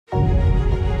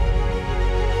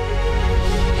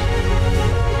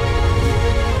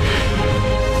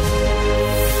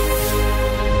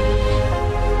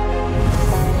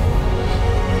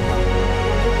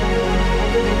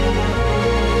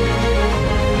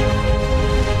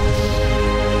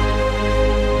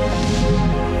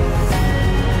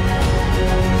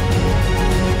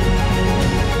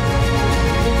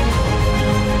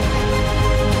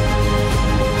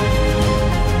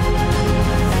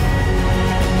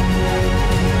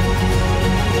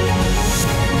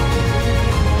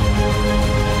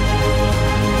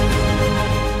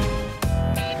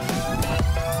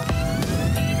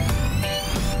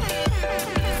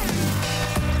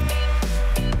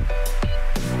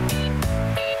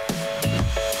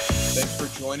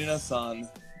joining us on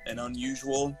an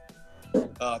unusual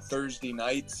Thursday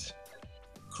night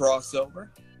crossover.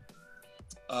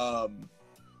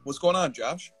 What's going on,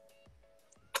 Josh?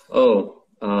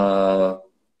 I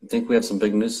think we have some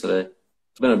big news today.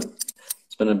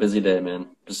 It's been a busy day, man.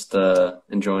 Just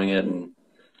enjoying it and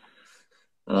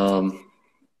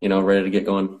ready to get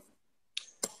going.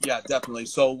 Yeah, definitely.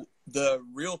 So the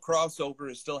real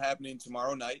crossover is still happening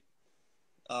tomorrow night.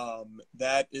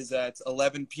 That is at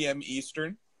 11 p.m.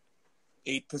 Eastern,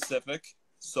 8 Pacific.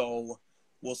 So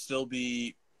we'll still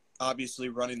be obviously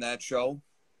running that show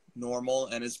normal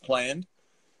and as planned.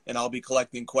 And I'll be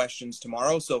collecting questions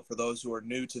tomorrow. So for those who are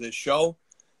new to this show,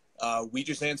 we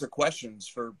just answer questions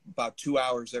for about 2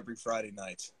 hours every Friday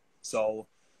night. So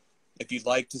if you'd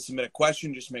like to submit a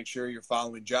question, just make sure you're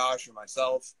following Josh or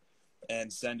myself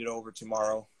and send it over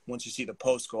tomorrow once you see the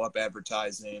post go up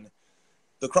advertising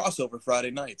the crossover Friday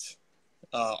night.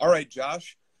 All right,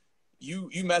 Josh, you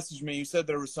messaged me. You said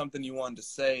there was something you wanted to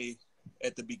say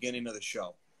at the beginning of the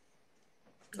show.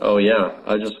 Oh, yeah.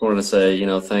 I just wanted to say,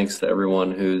 thanks to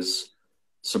everyone who's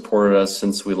supported us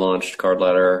since we launched Card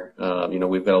Ladder.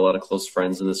 We've got a lot of close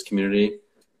friends in this community.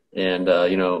 And,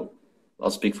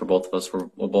 I'll speak for both of us. We're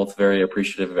both very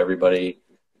appreciative of everybody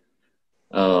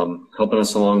helping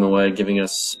us along the way, giving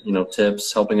us,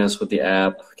 tips, helping us with the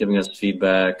app, giving us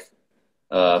feedback,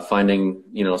 finding,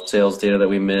 sales data that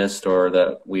we missed or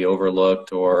that we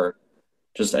overlooked or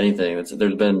just anything.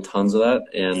 There's been tons of that.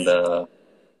 And,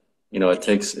 it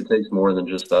takes more than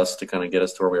just us to kind of get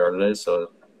us to where we are today.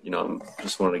 So, I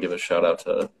just wanted to give a shout out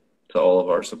to all of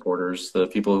our supporters, the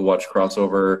people who watch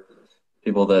Crossover,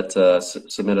 people that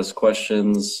submit us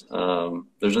questions.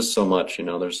 There's just so much,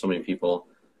 there's so many people.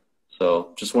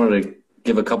 So just wanted to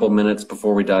give a couple minutes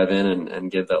before we dive in and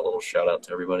give that little shout out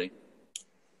to everybody.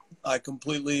 I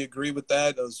completely agree with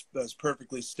that. That was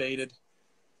perfectly stated.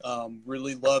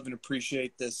 Really love and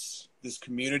appreciate this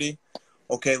community.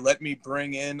 Okay, let me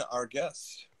bring in our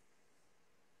guest.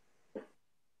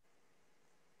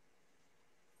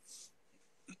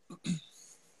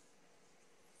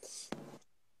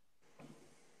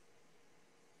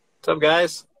 What's up,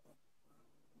 guys?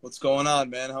 What's going on,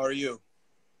 man? How are you?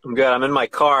 I'm good. I'm in my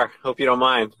car. Hope you don't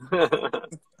mind.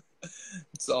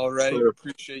 It's all right.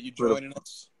 Appreciate you joining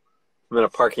us. I'm in a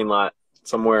parking lot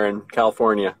somewhere in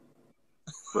California.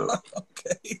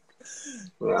 Okay.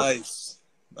 Yeah. Nice.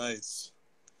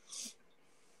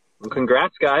 Well,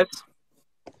 congrats, guys.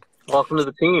 Welcome to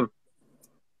the team.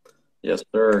 Yes,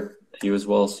 sir. To you as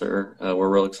well, sir. We're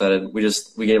real excited. We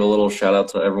gave a little shout out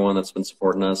to everyone that's been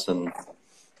supporting us and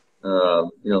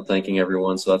thanking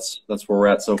everyone. So that's where we're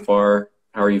at so far.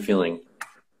 How are you feeling?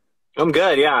 I'm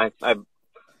good. Yeah, I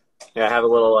have a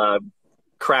little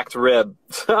cracked rib.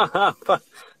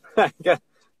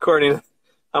 According,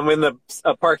 I'm in the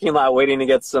parking lot waiting to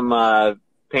get some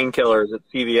painkillers at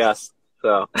CVS.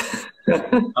 So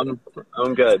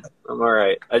I'm good. I'm all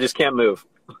right. I just can't move.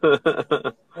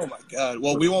 Oh my God.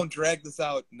 Well, we won't drag this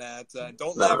out, Nat.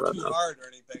 Don't laugh too hard or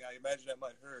anything. I imagine that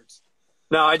might hurt.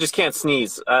 No, I just can't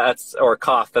sneeze. Or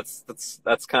cough. That's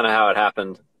kind of how it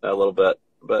happened a little bit.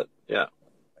 But yeah.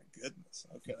 My goodness.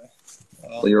 Okay.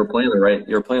 Well, you were playing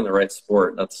the right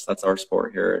sport. That's our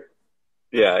sport here.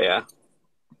 Yeah.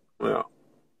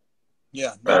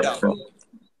 Yeah, no doubt.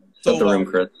 So the room,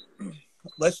 Chris.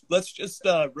 Let's just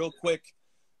real quick,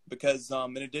 because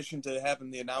in addition to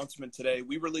having the announcement today,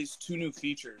 we released 2 new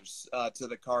features to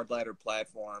the Card Ladder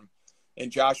platform.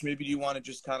 And Josh, maybe you want to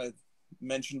just kind of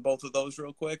mention both of those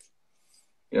real quick?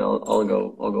 Yeah, I'll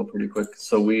go pretty quick.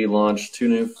 So we launched 2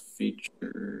 new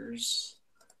features.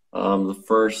 The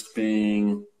first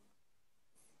being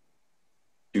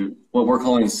what we're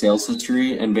calling sales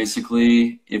history. And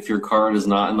basically, if your card is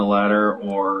not in the ladder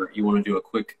or you want to do a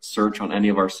quick search on any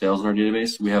of our sales in our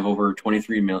database, we have over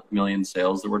 23 million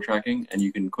sales that we're tracking. And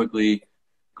you can quickly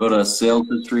go to sales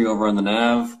history over on the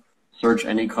nav, search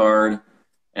any card.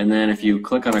 And then if you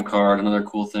click on a card, another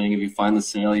cool thing, if you find the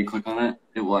sale, you click on it,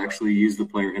 it will actually use the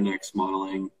player index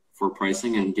modeling for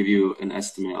pricing and give you an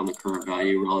estimate on the current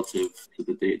value relative to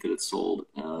the date that it's sold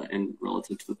and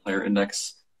relative to the player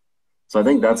index. So I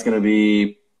think that's going to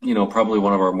be, probably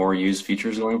one of our more used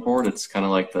features going forward. It's kind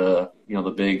of like the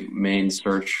big main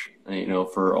search,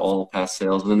 for all past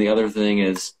sales. And then the other thing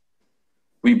is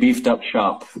we beefed up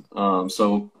shop.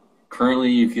 So currently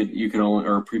you could only,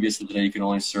 or previously today, you can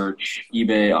only search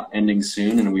eBay ending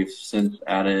soon. And we've since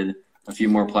added a few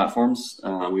more platforms.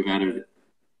 We've added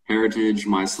Heritage,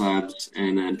 MySlabs,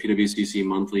 and then PWCC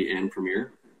Monthly and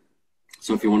Premier.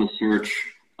 So if you want to search,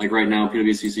 like right now,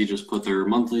 PWCC just put their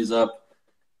monthlies up.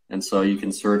 And so you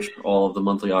can search all of the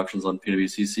monthly auctions on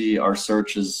PWCC. Our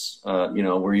search is,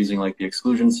 we're using like the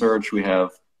exclusion search. We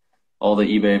have all the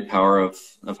eBay power of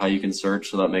how you can search,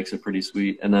 so that makes it pretty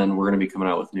sweet. And then we're going to be coming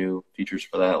out with new features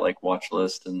for that, like watch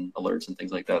list and alerts and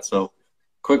things like that. So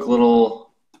quick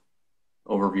little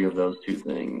overview of those two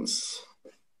things.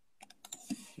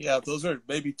 Yeah, those are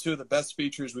maybe two of the best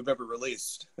features we've ever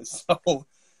released. So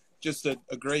just a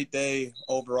great day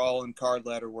overall in Card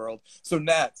Ladder world. So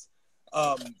Nat,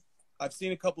 I've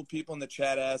seen a couple people in the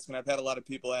chat ask, and I've had a lot of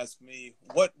people ask me,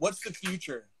 what's the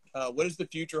future? What does the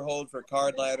future hold for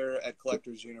Card Ladder at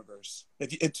Collectors Universe?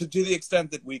 To the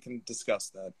extent that we can discuss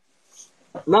that.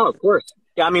 No, of course.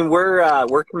 Yeah, I mean,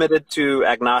 we're committed to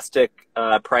agnostic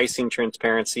pricing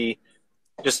transparency,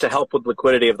 just to help with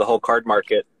liquidity of the whole card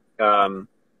market.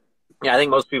 Yeah, I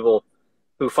think most people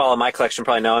who follow my collection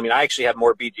probably know. I mean, I actually have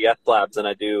more BGS slabs than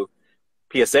I do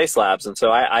PSA slabs, and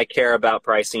so I care about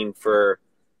pricing for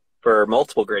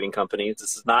multiple grading companies.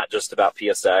 This is not just about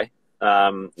PSA.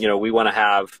 We want to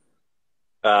have,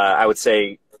 I would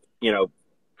say,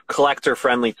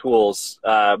 collector-friendly tools,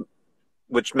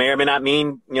 which may or may not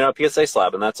mean, a PSA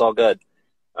slab, and that's all good.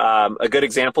 A good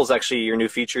example is actually your new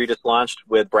feature you just launched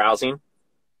with browsing.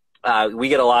 We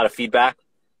get a lot of feedback.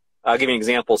 I'll give you an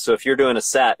example. So if you're doing a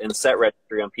set in Set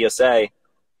Registry on PSA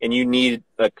and you need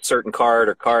a certain card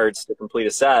or cards to complete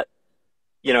a set,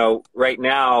 right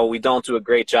now we don't do a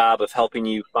great job of helping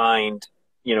you find,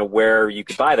 where you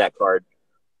could buy that card.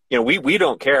 We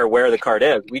don't care where the card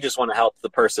is. We just want to help the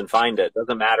person find it.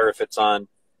 Doesn't matter if it's on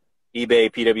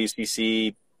eBay,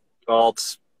 PWCC,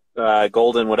 Alts,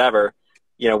 Golden, whatever.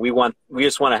 We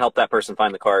just want to help that person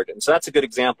find the card. And so that's a good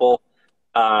example.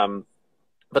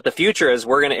 But the future is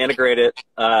we're going to integrate it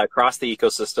across the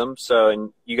ecosystem. So,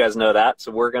 and you guys know that.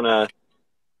 So we're going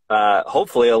to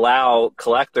hopefully allow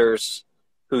collectors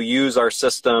who use our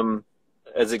system,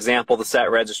 as example, the Set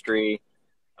Registry.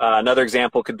 Another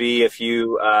example could be if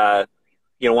you want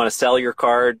to sell your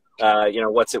card,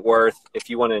 what's it worth? If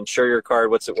you want to insure your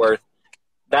card, what's it worth?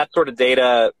 That sort of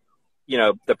data,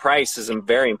 the price is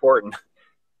very important.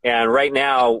 And right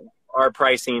now, our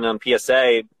pricing on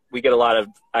PSA, we get a lot of,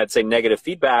 I'd say, negative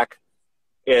feedback.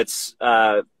 It's,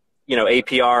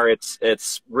 APR,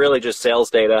 it's really just sales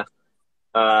data,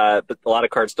 but a lot of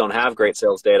cards don't have great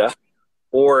sales data.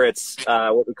 Or it's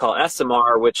what we call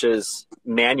SMR, which is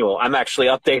manual. I'm actually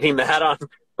updating that on,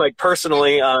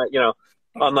 personally, on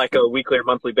a weekly or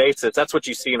monthly basis. That's what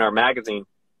you see in our magazine.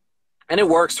 And it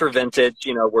works for vintage,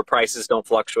 where prices don't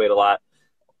fluctuate a lot.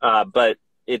 But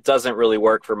it doesn't really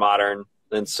work for modern.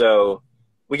 And so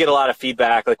we get a lot of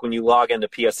feedback. Like when you log into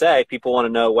PSA, people want to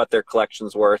know what their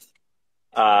collection's worth.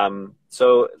 And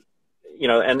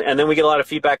then we get a lot of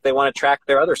feedback. They want to track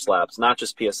their other slabs, not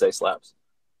just PSA slabs.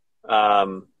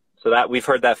 So that we've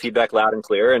heard that feedback loud and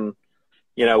clear. And,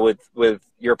 with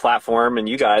your platform and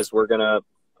you guys, we're going to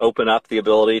open up the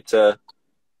ability to,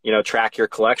 track your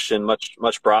collection much,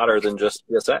 much broader than just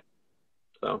PSA.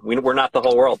 So we're not the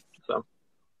whole world. So.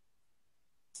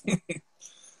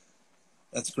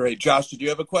 That's great. Josh, did you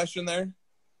have a question there?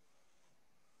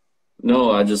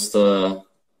 No, I just, I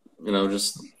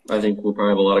think we'll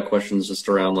probably have a lot of questions just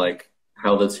around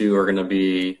how the two are going to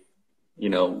be,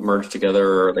 merged together,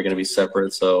 or are they going to be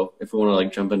separate? So if we want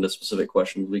to jump into specific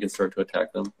questions, we can start to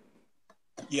attack them.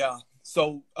 Yeah.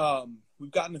 So we've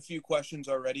gotten a few questions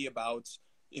already about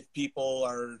if people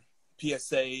are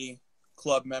PSA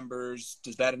club members,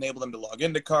 does that enable them to log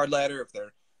into Card Ladder? If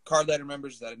they're Card Ladder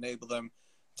members, does that enable them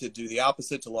to do the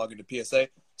opposite, to log into PSA?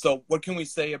 So what can we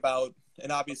say about,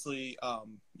 and obviously,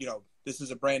 this is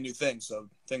a brand new thing, so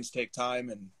things take time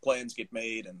and plans get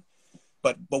made,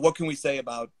 but what can we say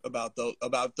about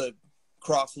the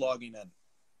cross logging in?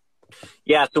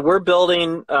 Yeah, so we're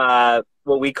building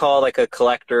what we call a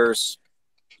collectors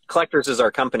is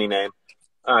our company name,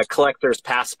 collectors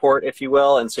passport, if you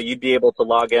will. And so you'd be able to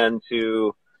log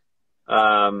into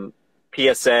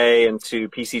PSA, into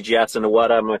PCGS, into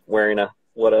WATA. I'm wearing a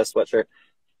WATA sweatshirt.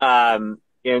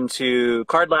 Into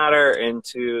Card Ladder,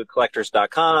 into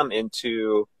collectors.com,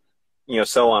 into,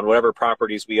 so on, whatever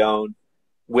properties we own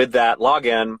with that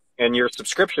login, and your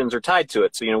subscriptions are tied to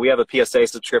it. So, we have a PSA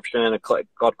subscription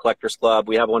called Collectors Club.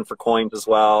 We have one for coins as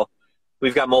well.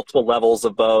 We've got multiple levels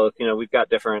of both. We've got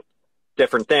different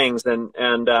things, and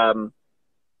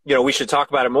we should talk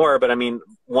about it more. But I mean,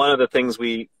 one of the things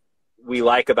we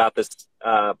like about this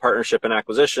partnership and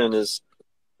acquisition is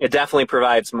it definitely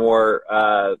provides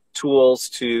more tools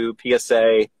to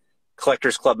PSA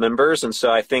Collectors Club members. And so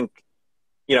I think,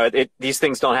 these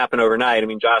things don't happen overnight. I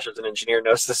mean, Josh, as an engineer,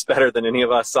 knows this better than any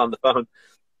of us on the phone.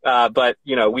 But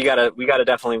we gotta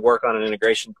definitely work on an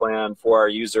integration plan for our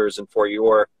users and for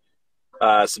your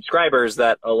subscribers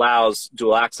that allows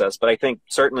dual access. But I think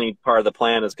certainly part of the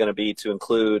plan is going to be to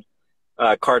include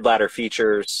Card Ladder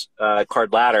features,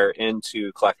 Card Ladder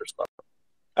into Collectors Club.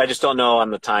 I just don't know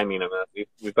on the timing of it.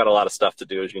 We've got a lot of stuff to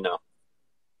do, as you know.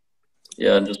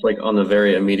 Yeah, and just like on the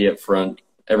very immediate front,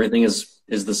 everything is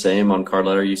the same on Card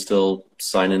Ladder. You still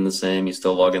sign in the same, you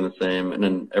still log in the same, and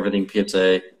then everything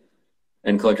PSA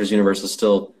and Collectors Universe is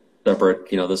still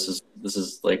separate. You know, this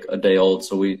is like a day old,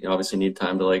 so we obviously need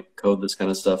time to like code this kind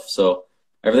of stuff. So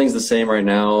everything's the same right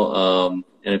now.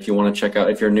 And if you want to check out,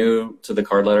 if you're new to the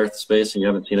Card Ladder space and you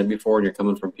haven't seen it before and you're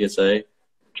coming from PSA,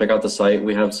 check out the site.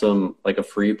 We have some like a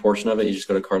free portion of it. You just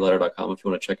go to cardladder.com if you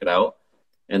want to check it out.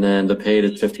 And then the paid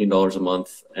is $15 a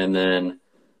month. And then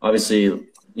obviously,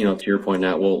 you know, to your point,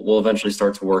 Nat, we'll eventually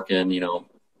start to work in, you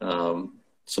know,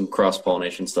 some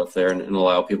cross-pollination stuff there and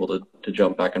allow people to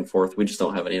jump back and forth. We just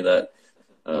don't have any of that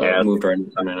moved right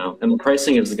now. And the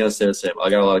pricing is going to stay the same. I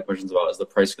got a lot of questions about, is the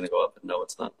price going to go up? And no,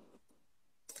 it's not.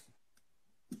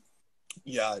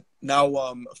 Yeah. Now,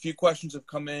 a few questions have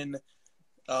come in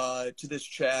to this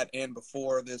chat and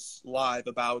before this live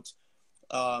about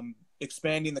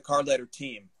expanding the Card Ladder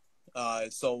team.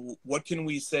 So what can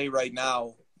we say right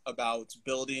now about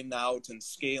building out and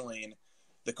scaling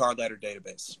the Card Ladder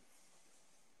database?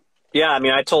 Yeah, I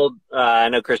mean, I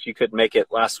know, Chris, you couldn't make it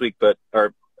last week,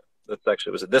 or that's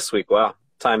actually, was it this week? Wow.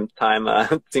 Time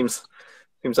seems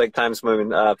like time's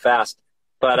moving fast.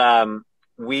 But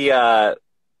we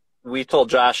told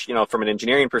Josh, you know, from an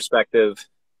engineering perspective,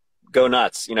 go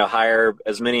nuts, you know, hire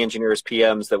as many engineers,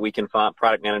 PMs that we can find,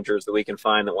 product managers that we can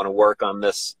find that want to work on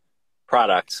this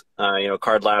product, you know,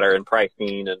 Card Ladder and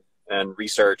pricing and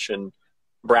research and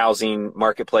browsing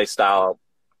marketplace style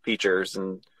features.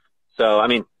 And so, I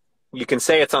mean, you can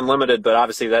say it's unlimited, but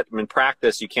obviously that in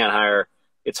practice you can't hire.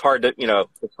 It's hard to, you know,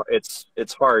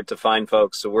 it's hard to find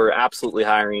folks. So we're absolutely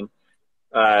hiring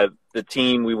the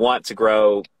team. We want to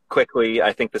grow quickly.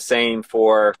 I think the same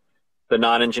for the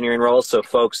non-engineering roles. So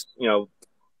folks, you know,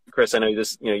 Chris, I know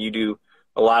you do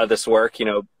a lot of this work, you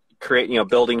know,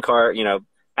 building card, you know,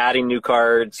 adding new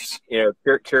cards, you know,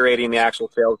 curating the actual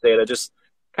sales data, just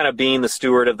kind of being the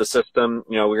steward of the system.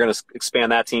 You know, we're going to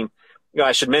expand that team. You know,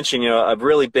 I should mention, you know, a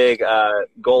really big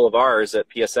goal of ours at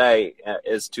PSA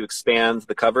is to expand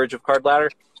the coverage of Card Ladder.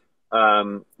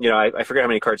 You know, I forget how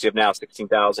many cards you have now,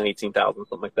 16,000, 18,000,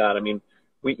 something like that. I mean,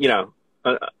 you know,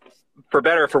 for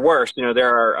better or for worse, you know,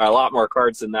 there are a lot more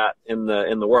cards than that in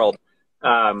the world.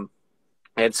 And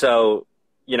so,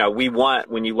 you know, we want,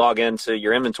 when you log into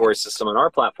your inventory system on our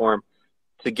platform,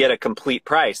 to get a complete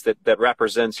price that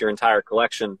represents your entire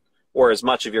collection or as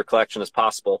much of your collection as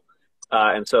possible.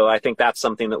 And so I think that's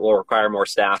something that will require more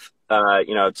staff,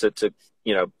 you know, to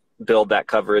you know, build that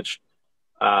coverage.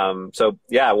 So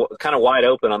yeah, kind of wide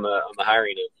open on the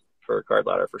hiring for Card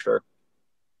Ladder for sure.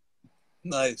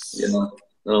 Nice. Yeah.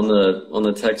 On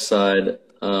the tech side,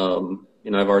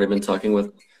 you know, I've already been talking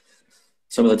with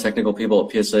some of the technical people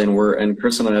at PSA, and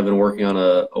Chris and I have been working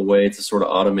on a way to sort of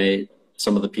automate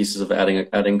some of the pieces of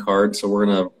adding cards. So we're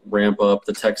going to ramp up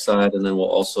the tech side, and then we'll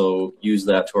also use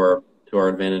that to our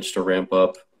advantage to ramp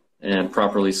up and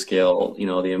properly scale, you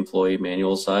know, the employee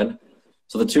manual side.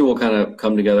 So the two will kind of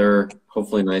come together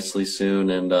hopefully nicely soon.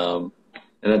 And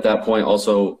at that point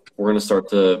also, we're going to start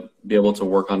to be able to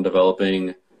work on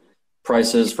developing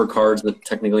prices for cards that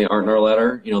technically aren't in our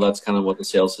ladder. You know, that's kind of what the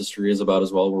sales history is about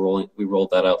as well. We rolled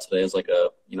that out today as like a,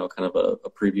 you know, kind of a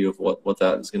preview of what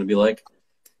that is going to be like.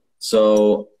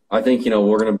 So I think, you know,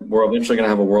 we're eventually going to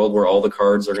have a world where all the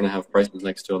cards are going to have prices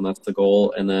next to them. That's the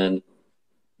goal. And then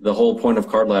the whole point of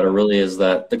Card Ladder really is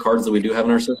that the cards that we do have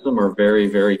in our system are very,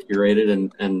 very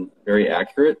curated and very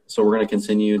accurate. So we're going to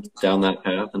continue down that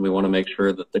path, and we want to make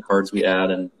sure that the cards we add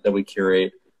and that we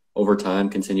curate over time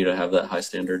continue to have that high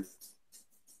standard.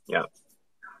 Yeah.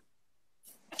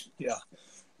 Yeah.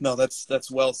 No, that's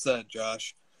well said,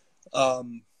 Josh. Are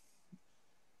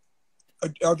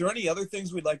there any other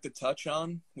things we'd like to touch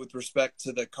on with respect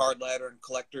to the Card Ladder and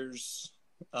collectors?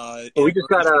 Well,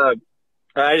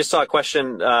 I just saw a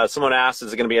question. Someone asked,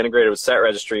 is it going to be integrated with Set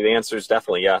Registry? The answer is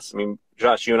definitely yes. I mean,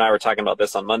 Josh, you and I were talking about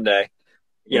this on Monday.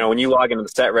 You know, when you log into the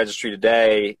Set Registry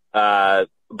today, a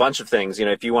bunch of things. You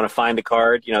know, if you want to find a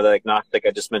card, you know, the agnostic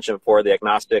I just mentioned before, the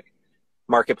agnostic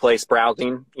marketplace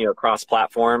browsing, you know, cross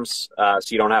platforms, so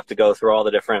you don't have to go through all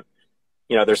the different,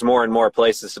 you know, there's more and more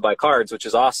places to buy cards, which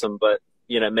is awesome, but,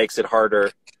 you know, it makes it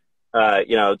harder,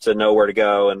 you know, to know where to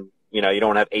go, and, you know, you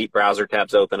don't have 8 browser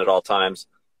tabs open at all times.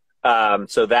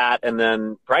 So that, and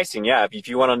then pricing, yeah, if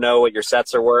you want to know what your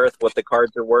sets are worth, what the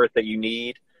cards are worth that you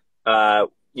need,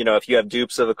 you know, if you have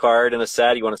dupes of a card in a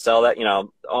set, you want to sell that, you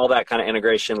know, all that kind of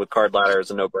integration with Card Ladder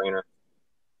is a no-brainer.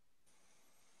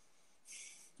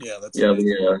 Yeah, that's Yeah,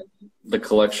 amazing. the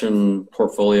collection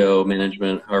portfolio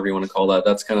management, however you want to call that,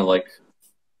 that's kind of like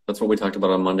that's what we talked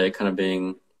about on Monday, kind of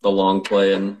being the long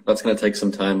play, and that's going to take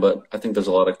some time. But I think there's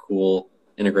a lot of cool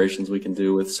integrations we can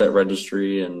do with set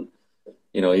registry, and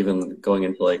even going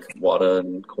into like WADA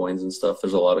and coins and stuff.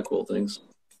 There's a lot of cool things.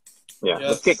 Yeah, Yeah.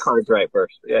 let's get cards right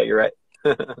first. Yeah, you're right.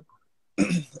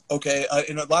 Okay,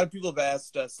 and a lot of people have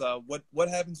asked us, what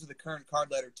happens to the current Card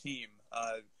Ladder team?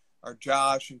 Are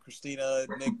Josh and Christina,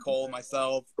 Nick, Cole,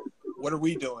 myself, what are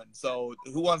we doing? So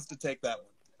who wants to take that one?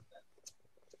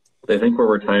 They think we're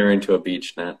retiring to a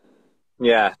beach, Nat.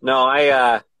 Yeah, no,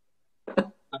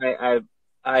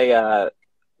 I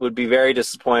would be very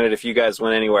disappointed if you guys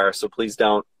went anywhere. So please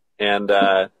don't. And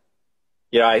I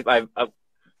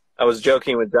was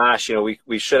joking with Josh.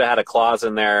 We should have had a clause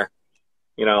in there.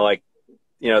 Like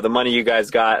the money you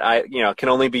guys got, can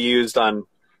only be used on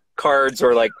cards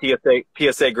or like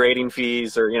PSA grading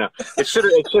fees, or it should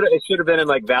have been in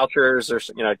like vouchers, or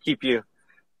keep you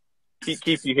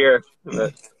here.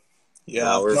 But,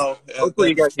 Yeah, hopefully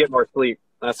you guys get more sleep.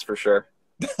 That's for sure.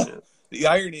 Yeah. The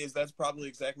irony is that's probably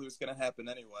exactly what's going to happen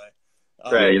anyway.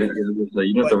 Right. You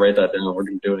don't have to write that down. We're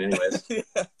going to do it anyways.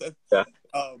 Yeah.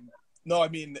 No, I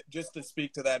mean, just to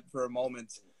speak to that for a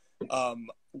moment,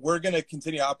 we're going to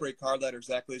continue to operate Card Ladder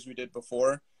exactly as we did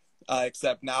before,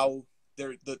 except now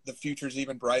the future is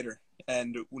even brighter.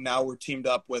 And now we're teamed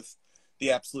up with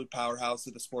the absolute powerhouse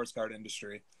of the sports card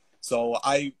industry. So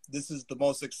this is the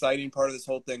most exciting part of this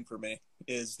whole thing for me,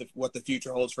 is what the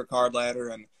future holds for Card Ladder,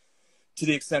 and to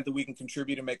the extent that we can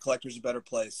contribute and make collectors a better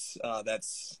place,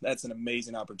 that's an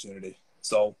amazing opportunity.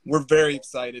 So we're very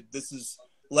excited. This is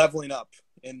leveling up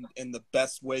in the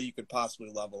best way you could possibly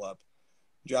level up.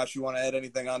 Josh, you want to add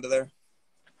anything onto there?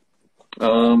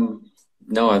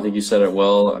 No, I think you said it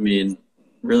well. I mean,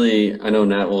 really, I know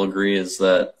Nat will agree, is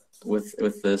that with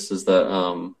this is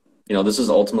that this is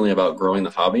ultimately about growing the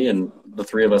hobby, and the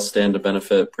three of us stand to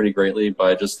benefit pretty greatly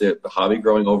by just the hobby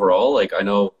growing overall. Like, I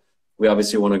know we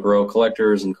obviously want to grow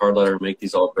collectors and Card Ladder and make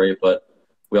these all great, but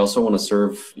we also want to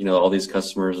serve, all these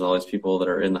customers and all these people that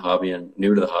are in the hobby and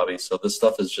new to the hobby. So this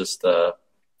stuff is just,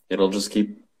 it'll just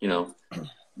keep,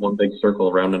 one big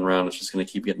circle round and round. It's just going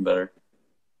to keep getting better.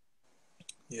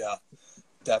 Yeah,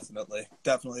 definitely.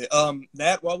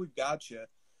 Nat, while we've got you,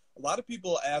 a lot of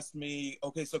people asked me,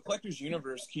 okay, so Collectors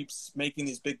Universe keeps making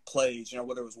these big plays,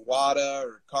 whether it was WADA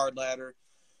or Card Ladder,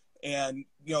 and,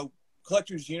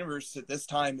 Collectors Universe at this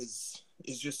time is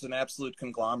just an absolute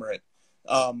conglomerate.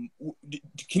 Can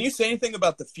you say anything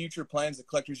about the future plans that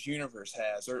Collectors Universe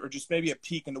has, or just maybe a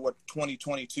peek into what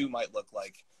 2022 might look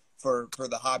like for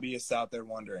the hobbyists out there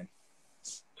wondering?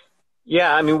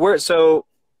 Yeah, I mean,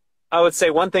 I would say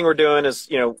one thing we're doing is,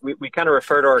 we kind of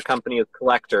refer to our company as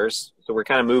Collectors. So we're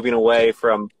kind of moving away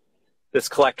from this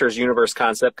Collectors Universe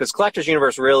concept, because Collectors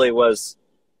Universe really was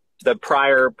the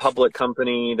prior public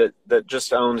company that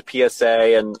just owned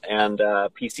PSA and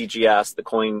PCGS, the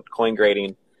coin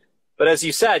grading. But as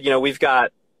you said, we've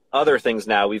got other things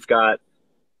now. We've got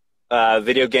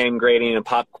video game grading and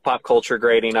pop culture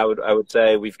grading. I would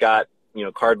say we've got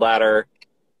Card Ladder.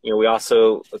 We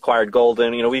also acquired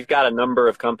Golden. We've got a number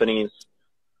of companies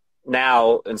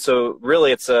now, and so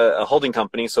really it's a holding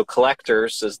company. So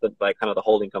Collectors is kind of the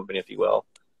holding company, if you will.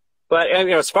 But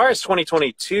as far as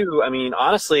 2022, I mean,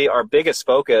 honestly, our biggest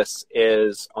focus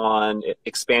is on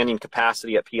expanding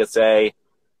capacity at PSA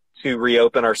to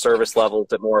reopen our service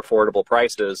levels at more affordable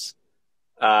prices.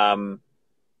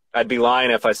 I'd be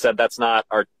lying if I said that's not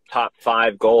our top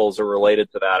 5 goals are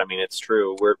related to that. I mean, it's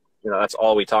true. That's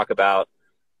all we talk about.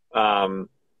 I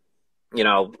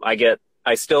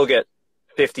still get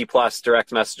 50 plus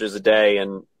direct messages a day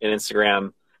in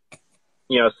Instagram.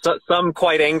 Some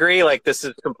quite angry, like, this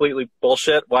is completely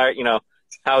bullshit. Why,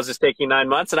 how is this taking 9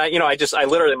 months? And I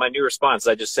literally, my new response,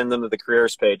 I just send them to the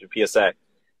careers page of PSA.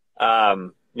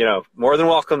 More than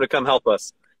welcome to come help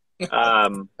us. We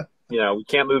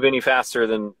can't move any faster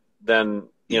than the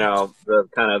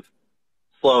kind of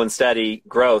slow and steady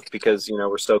growth, because,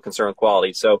 we're so concerned with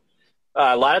quality. So,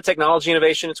 a lot of technology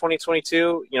innovation in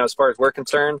 2022, as far as we're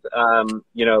concerned,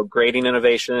 grading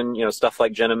innovation, stuff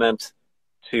like Genament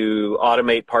to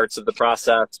automate parts of the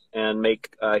process and make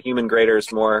human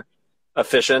graders more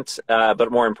efficient,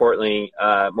 but more importantly,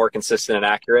 more consistent and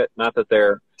accurate. Not that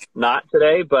they're not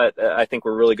today, but I think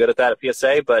we're really good at that at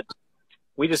PSA, but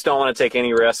we just don't want to take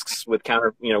any risks with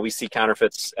we see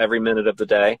counterfeits every minute of the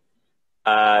day.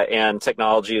 And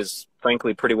technology is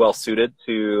frankly pretty well suited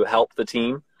to help the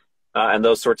team and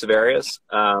those sorts of areas.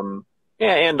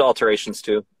 And alterations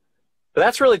too. But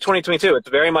that's really 2022. It's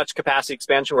very much capacity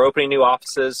expansion. We're opening new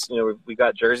offices. We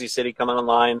got Jersey City coming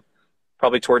online.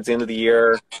 probably towards the end of the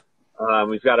year.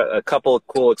 We've got a couple of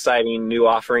cool, exciting new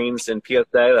offerings in PSA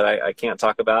that I can't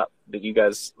talk about that you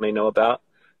guys may know about.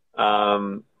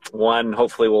 One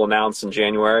hopefully we'll announce in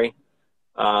January.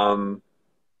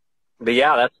 But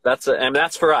yeah, and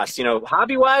that's for us. You know,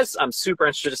 hobby-wise, I'm super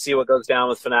interested to see what goes down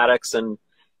with Fanatics and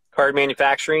card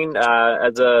manufacturing.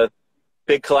 As a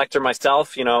big collector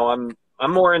myself, you know,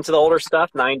 I'm more into the older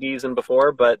stuff, 90s and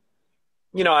before. But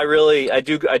you know, I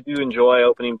do enjoy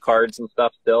opening cards and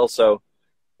stuff still. So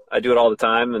I do it all the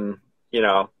time, and you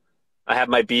know, I have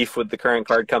my beef with the current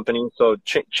card company. So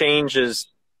change is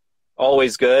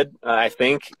always good. I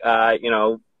think you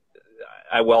know,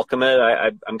 I welcome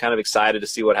it. I'm kind of excited to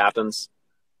see what happens.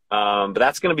 But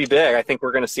that's going to be big. I think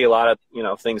we're going to see a lot of, you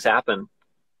know, things happen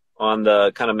on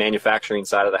the kind of manufacturing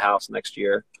side of the house next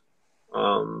year.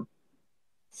 But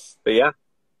yeah.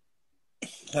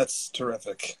 That's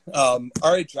terrific. All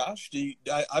right, Josh,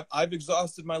 I've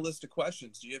exhausted my list of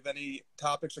questions. Do you have any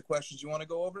topics or questions you want to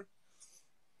go over?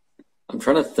 I'm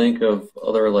trying to think of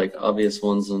other like obvious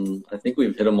ones, and I think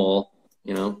we've hit them all.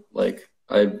 You know, like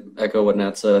I echo what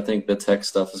Nat said. I think the tech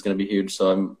stuff is going to be huge.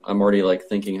 So I'm already like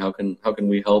thinking how can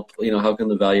we help? You know, how can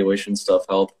the valuation stuff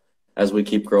help as we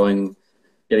keep growing,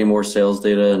 getting more sales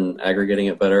data and aggregating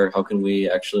it better? How can we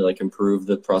actually like improve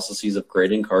the processes of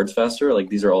grading cards faster? Like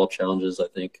these are all challenges I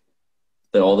think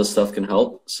that all this stuff can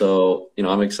help. So you know,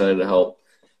 I'm excited to help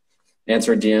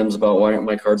answer DMs about why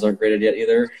my cards aren't graded yet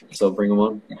either. So bring them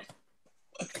on.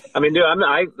 I mean, dude,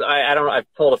 I don't know. I've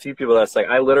told a few people that's like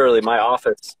I literally my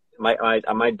office.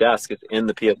 My desk is in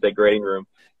the PSA grading room.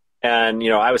 And,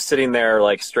 you know, I was sitting there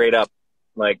like straight up,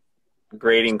 like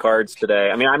grading cards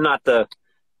today. I mean, I'm not an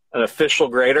official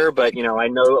grader, but, you know, I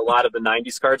know a lot of the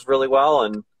 90s cards really well.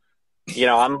 And, you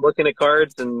know, I'm looking at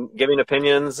cards and giving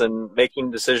opinions and making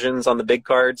decisions on the big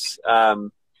cards.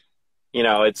 You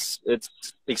know, it's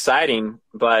exciting,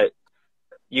 but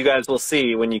you guys will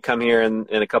see when you come here in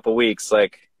a couple weeks,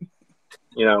 like,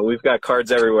 you know, we've got cards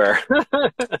everywhere.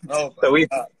 Oh, so we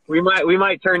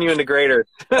might turn you into graders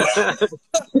for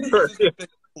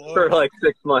like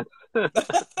 6 months. Man,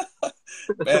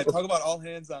 talk about all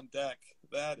hands on deck.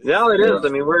 That is No, it is. I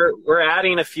mean, we're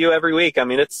adding a few every week. I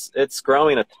mean, it's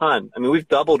growing a ton. I mean, we've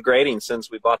doubled grading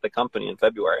since we bought the company in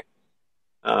February.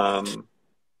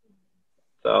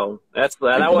 So that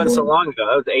wasn't so long ago.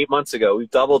 That was 8 months ago. We've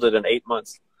doubled it in 8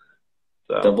 months.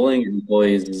 So Doubling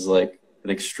employees is like an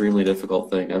extremely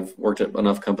difficult thing. I've worked at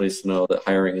enough companies to know that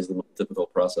hiring is the most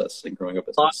difficult process in growing a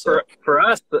business. For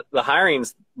us, the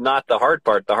hiring's not the hard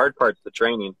part. The hard part's the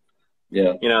training.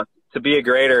 Yeah. You know, to be a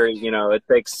grader, you know, it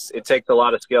takes a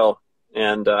lot of skill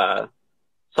and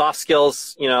soft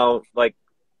skills. You know, like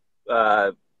you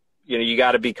know, you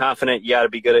got to be confident. You got to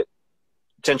be good at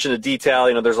attention to detail.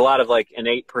 You know, there's a lot of like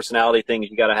innate personality things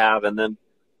you got to have, and then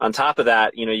on top of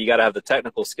that, you know, you got to have the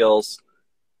technical skills.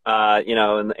 You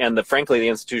know, and frankly, the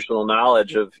institutional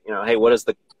knowledge of, you know, hey, what does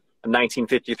the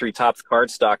 1953 Topps card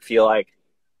stock feel like?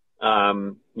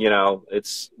 You know,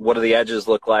 what do the edges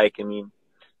look like? I mean,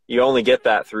 you only get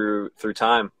that through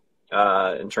time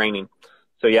and training.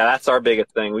 So yeah, that's our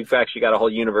biggest thing. We've actually got a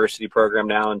whole university program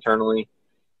now internally.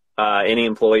 Any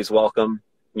employee's welcome.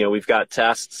 You know, we've take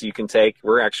tests you can take.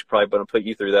 We're actually probably going to put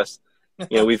you through this.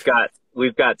 You know, we've got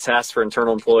tests for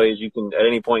internal employees. You can at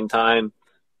any point in time,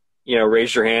 you know,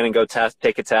 raise your hand and go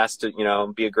take a test to, you know,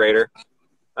 be a grader.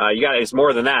 It's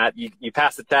more than that. You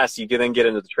pass the test, you can then get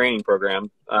into the training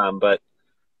program. But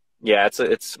yeah,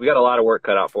 we got a lot of work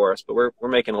cut out for us, but we're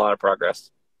making a lot of progress.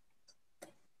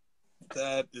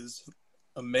 That is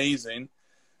amazing.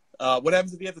 What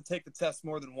happens if you have to take the test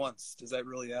more than once? Does that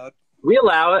really out? We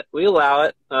allow it.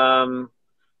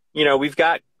 You know, we've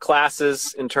got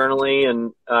classes internally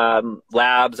and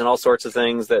labs and all sorts of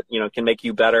things that, you know, can make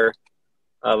you better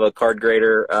of a card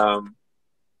grader.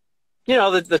 You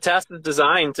know, the test is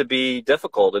designed to be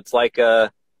difficult. It's like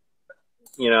a,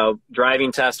 you know,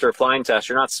 driving test or a flying test.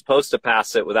 You're not supposed to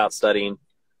pass it without studying.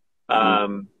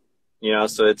 You know,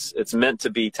 so it's meant to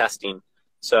be testing.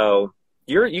 So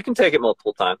you can take it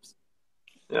multiple times.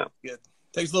 Yeah. Good.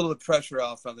 Takes a little bit of pressure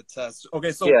off on the test.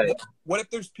 Okay, so what if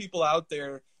there's people out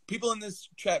there, people in this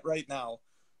chat right now,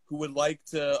 who would like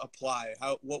to apply?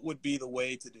 What would be the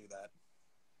way to do that?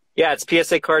 Yeah, it's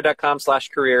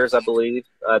psacard.com/careers, I believe.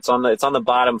 It's on the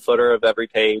bottom footer of every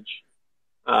page.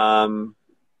 If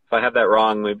I have that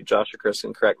wrong, maybe Josh or Chris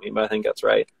can correct me, but I think that's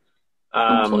right.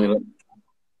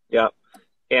 Yeah,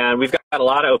 and we've got a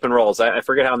lot of open roles. I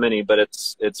forget how many, but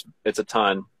it's a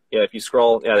ton. Yeah, if you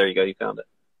scroll, yeah, there you go, you found it.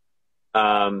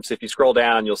 So if you scroll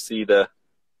down, you'll see the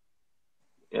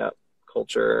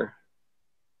culture.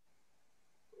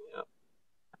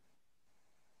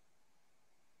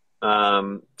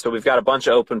 So we've got a bunch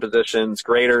of open positions.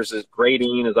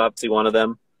 Grading is obviously one of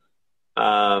them.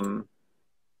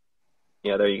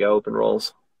 Yeah, there you go, open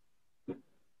roles.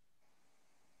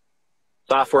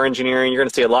 Software engineering, you're going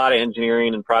to see a lot of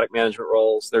engineering and product management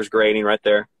roles. There's grading right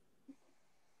there.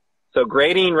 So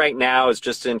grading right now is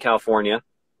just in California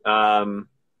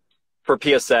for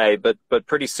PSA, but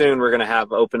pretty soon we're going to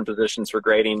have open positions for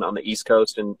grading on the East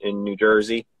Coast in New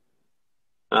Jersey.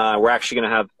 We're actually going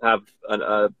to have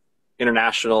an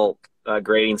international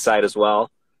grading site as well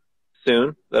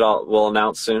soon that we'll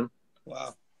announce soon.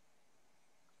 Wow.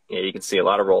 Yeah, you can see a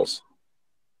lot of roles.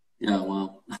 Yeah,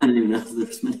 wow. I didn't even know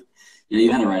there's many. Yeah,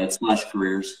 you had it right. It's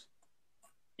 /careers.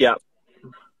 Yeah.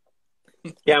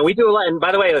 Yeah, we do a lot. And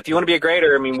by the way, if you want to be a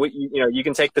grader, I mean, you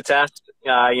can take the test.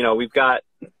 We've got.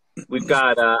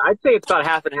 I'd say it's about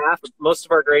half and half. Most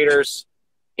of our graders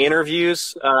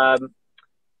interviews, half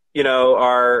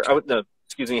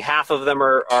of them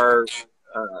are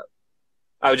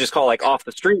I would just call like off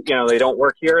the street. They don't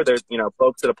work here. They're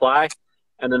folks that apply,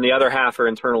 and then the other half are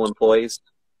internal employees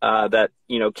that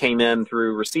came in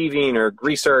through receiving or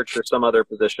research or some other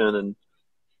position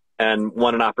and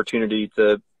want an opportunity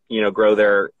to grow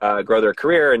their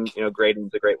career, and grading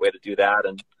is a great way to do that.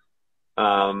 And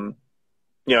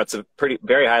it's a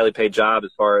very highly paid job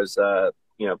as far as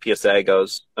PSA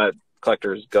goes,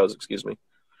 collectors goes. Excuse me.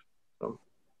 So.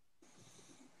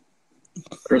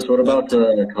 Chris, what about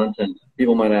content?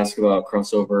 People might ask about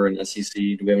crossover and SEC.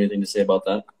 Do we have anything to say about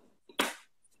that?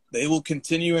 They will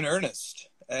continue in earnest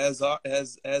as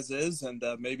is, and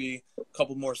maybe a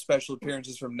couple more special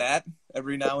appearances from Nat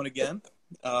every now and again.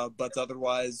 But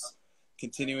otherwise,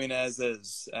 continuing as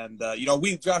is. And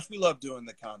Josh, we love doing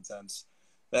the content.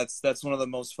 That's one of the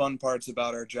most fun parts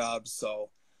about our jobs. So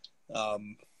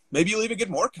maybe you'll even get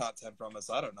more content from us.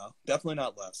 I don't know. Definitely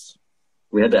not less.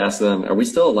 We had to ask them, are we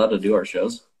still allowed to do our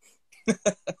shows? I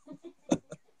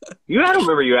don't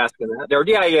remember you asking that.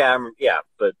 Yeah.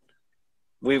 But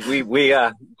we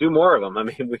do more of them. I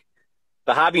mean,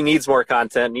 the hobby needs more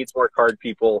content, needs more card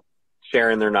people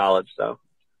sharing their knowledge. So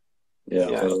yeah.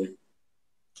 Totally.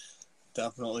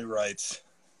 Definitely right.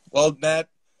 Well, Matt,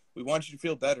 we want you to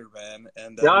feel better, man.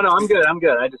 And no, I'm good.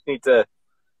 I just need to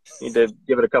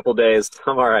give it a couple days.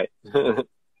 I'm all right.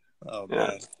 Oh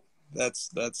man, that's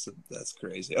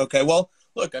crazy. Okay, well,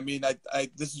 look, I mean,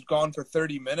 this has gone for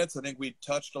 30 minutes. I think we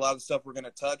touched a lot of the stuff we're going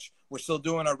to touch. We're still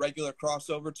doing our regular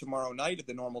crossover tomorrow night at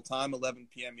the normal time, 11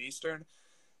 p.m. Eastern.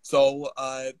 So,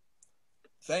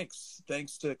 thanks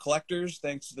to collectors,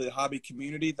 thanks to the hobby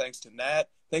community, thanks to Nat,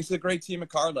 thanks to the great team at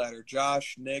Card Ladder,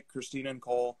 Josh, Nick, Christina, and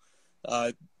Cole.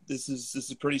 This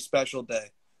is a pretty special day.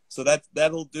 So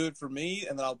that'll do it for me,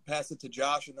 and then I'll pass it to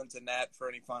Josh and then to Nat for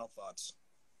any final thoughts.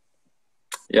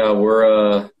 Yeah,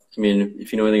 we're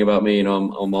if you know anything about me, I'm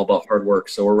all about hard work.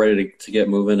 So we're ready to get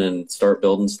moving and start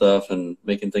building stuff and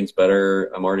making things better.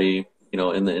 I'm already,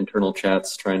 in the internal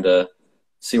chats trying to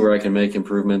see where I can make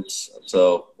improvements.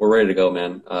 So we're ready to go,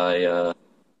 man.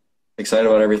 Excited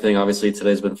about everything. Obviously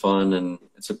today's been fun, and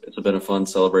it's been a fun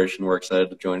celebration. We're excited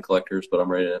to join collectors, but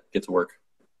I'm ready to get to work.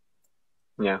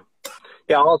 Yeah.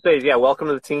 All I'll say is, welcome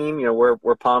to the team.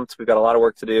 We're pumped. We've got a lot of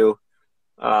work to do.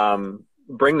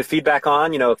 Bring the feedback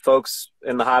on, folks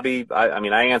in the hobby.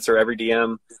 I answer every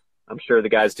DM. I'm sure the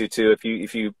guys do too.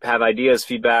 If you have ideas,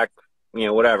 feedback,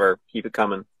 whatever, keep it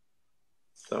coming.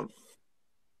 So.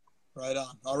 Right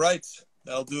on. All right.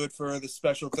 That'll do it for the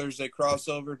special Thursday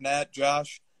crossover. Nat,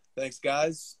 Josh, thanks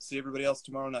guys. See everybody else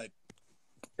tomorrow night.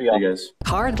 See you guys.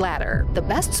 Card Ladder, the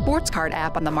best sports card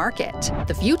app on the market.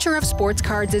 The future of sports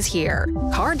cards is here.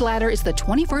 Card Ladder is the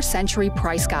 21st century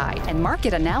price guide and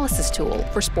market analysis tool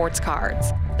for sports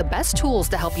cards. The best tools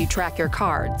to help you track your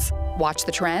cards. Watch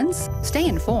the trends, stay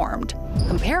informed,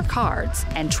 compare cards,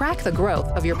 and track the growth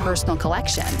of your personal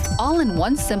collection, all in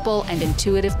one simple and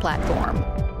intuitive platform.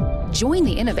 Join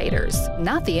the innovators,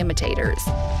 not the imitators.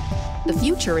 The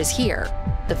future is here.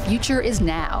 The future is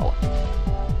now.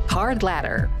 Card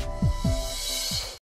Ladder.